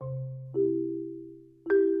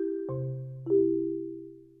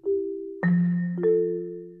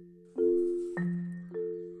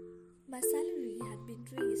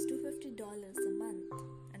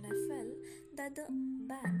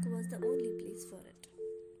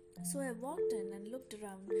So I walked in and looked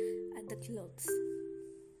around at the clerks.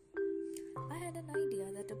 I had an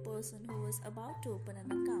idea that a person who was about to open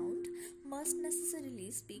an account must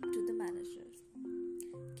necessarily speak to the manager.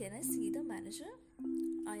 Can I see the manager?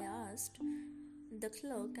 I asked the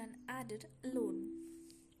clerk and added alone.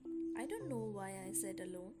 I don't know why I said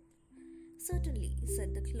alone. Certainly,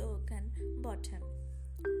 said the clerk and bought him.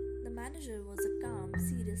 The manager was a calm,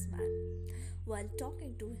 serious man. While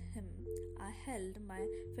talking to him, I held my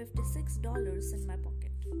 $56 in my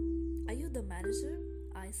pocket. Are you the manager?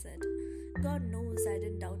 I said. God knows I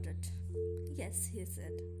didn't doubt it. Yes, he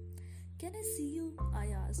said. Can I see you? I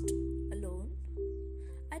asked. Alone?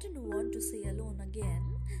 I didn't want to say alone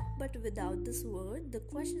again, but without this word, the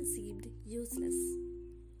question seemed useless.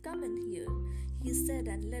 Come in here, he said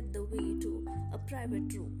and led the way to a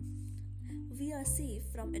private room. We are safe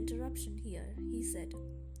from interruption here, he said.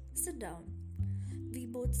 Sit down. We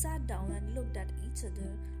both sat down and looked at each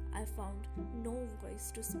other. I found no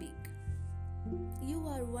voice to speak. You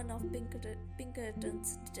are one of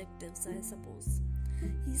Pinkerton's detectives, I suppose,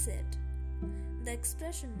 he said. The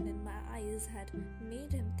expression in my eyes had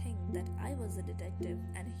made him think that I was a detective,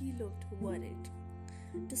 and he looked worried.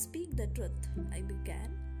 To speak the truth, I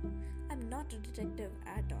began, I'm not a detective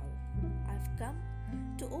at all. I've come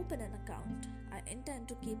to open an account. I intend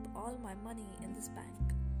to keep all my money in this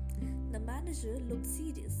bank. The manager looked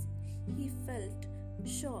serious. He felt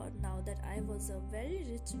sure now that I was a very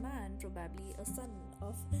rich man, probably a son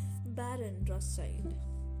of Baron Rothschild.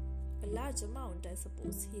 A large amount, I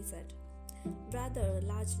suppose, he said. Rather a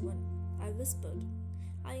large one, I whispered.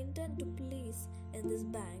 I intend to place in this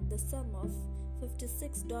bank the sum of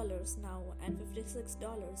 $56 now and $56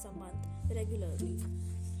 a month regularly.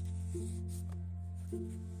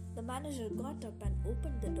 The manager got up and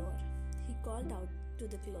opened the door. He called out to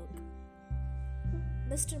the clerk.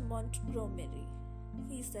 Mr. Montgomery,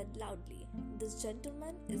 he said loudly, this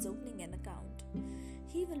gentleman is opening an account.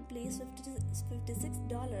 He will place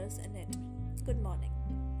 $56 in it. Good morning.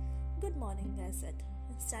 Good morning, I said,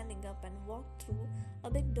 standing up and walked through a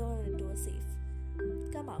big door into a safe.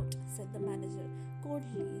 Come out, said the manager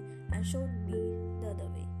coldly and showed me the other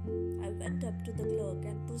way. I went up to the clerk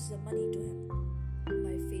and pushed the money to him.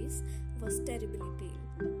 My face was terribly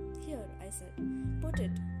pale. Here, I said, put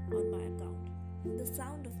it on my account. The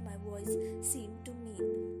sound of my voice seemed to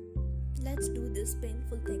mean, let's do this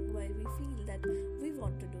painful thing while we feel that we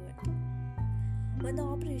want to do it. When the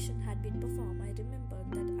operation had been performed, I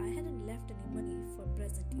remembered that I hadn't left any money for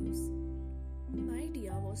present use. My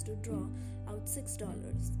idea was to draw out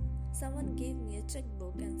 $6. Someone gave me a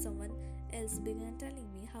checkbook and someone else began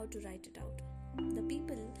telling me how to write it out. The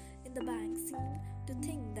people in the bank seemed to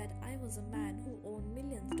think that I was a man who owned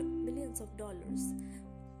millions of dollars,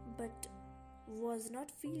 but was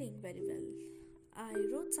not feeling very well. I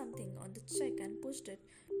wrote something on the check and pushed it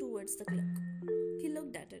towards the clerk. He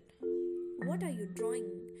looked at it. What are you drawing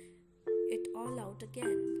it all out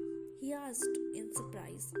again? He asked in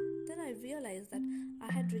surprise. Then I realized that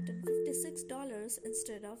I had written $56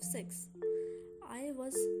 instead of $6. I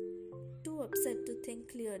was too upset to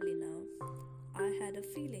think clearly now. I had a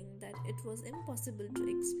feeling that it was impossible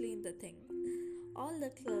to explain the thing. All the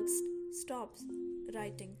clerks stopped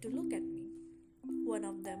writing to look at me. One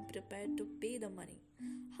of them prepared to pay the money.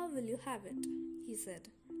 How will you have it? He said.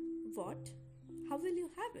 What? How will you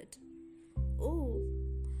have it? Oh,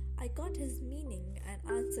 I got his meaning and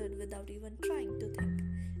answered without even trying to think.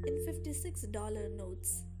 In $56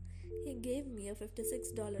 notes. He gave me a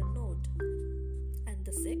 $56 note. And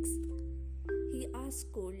the $6? He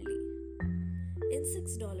asked coldly. In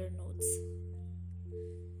 $6 notes.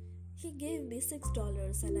 He gave me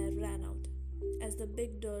 $6 and I ran out. As the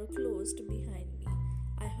big door closed behind me,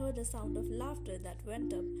 I heard a sound of laughter that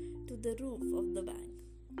went up to the roof of the bank.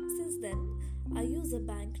 Since then, I use the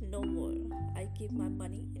bank no more. I keep my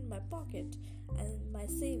money in my pocket and my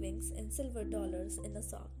savings in silver dollars in a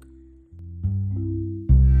sock.